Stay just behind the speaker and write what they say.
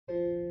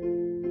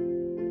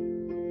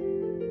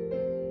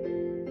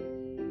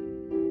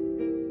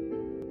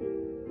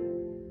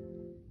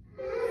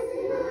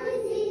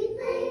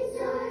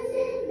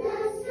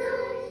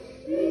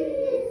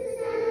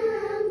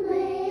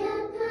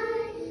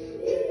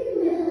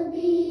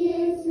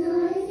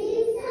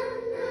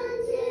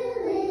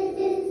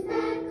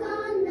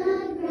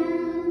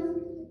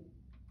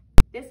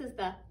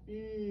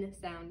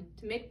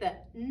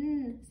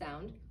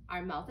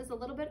our mouth is a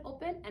little bit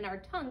open and our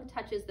tongue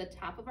touches the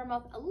top of our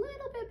mouth a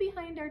little bit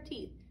behind our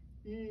teeth.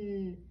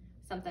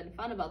 Something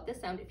fun about this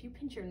sound, if you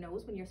pinch your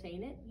nose when you're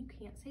saying it, you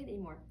can't say it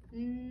anymore.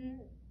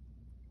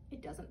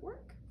 It doesn't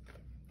work.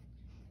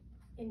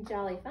 In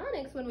Jolly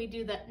Phonics, when we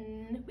do the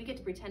we get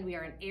to pretend we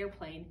are an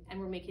airplane and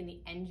we're making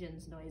the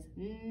engine's noise.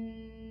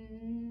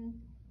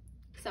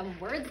 Some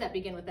words that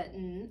begin with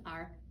the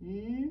are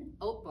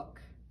notebook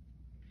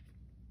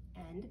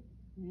and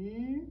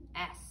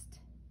nest.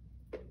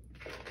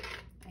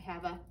 I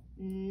have a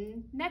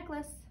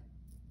necklace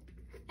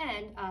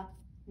and a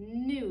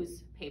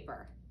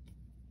newspaper.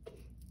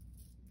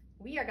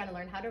 We are going to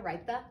learn how to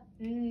write the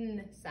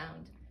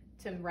sound.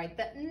 To write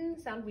the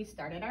sound, we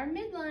start at our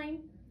midline.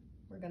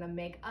 We're going to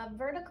make a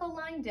vertical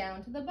line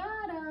down to the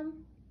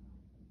bottom.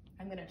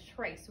 I'm going to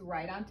trace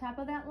right on top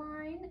of that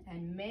line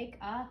and make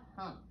a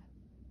hump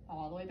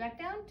all the way back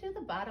down to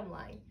the bottom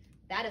line.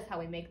 That is how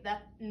we make the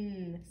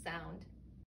sound.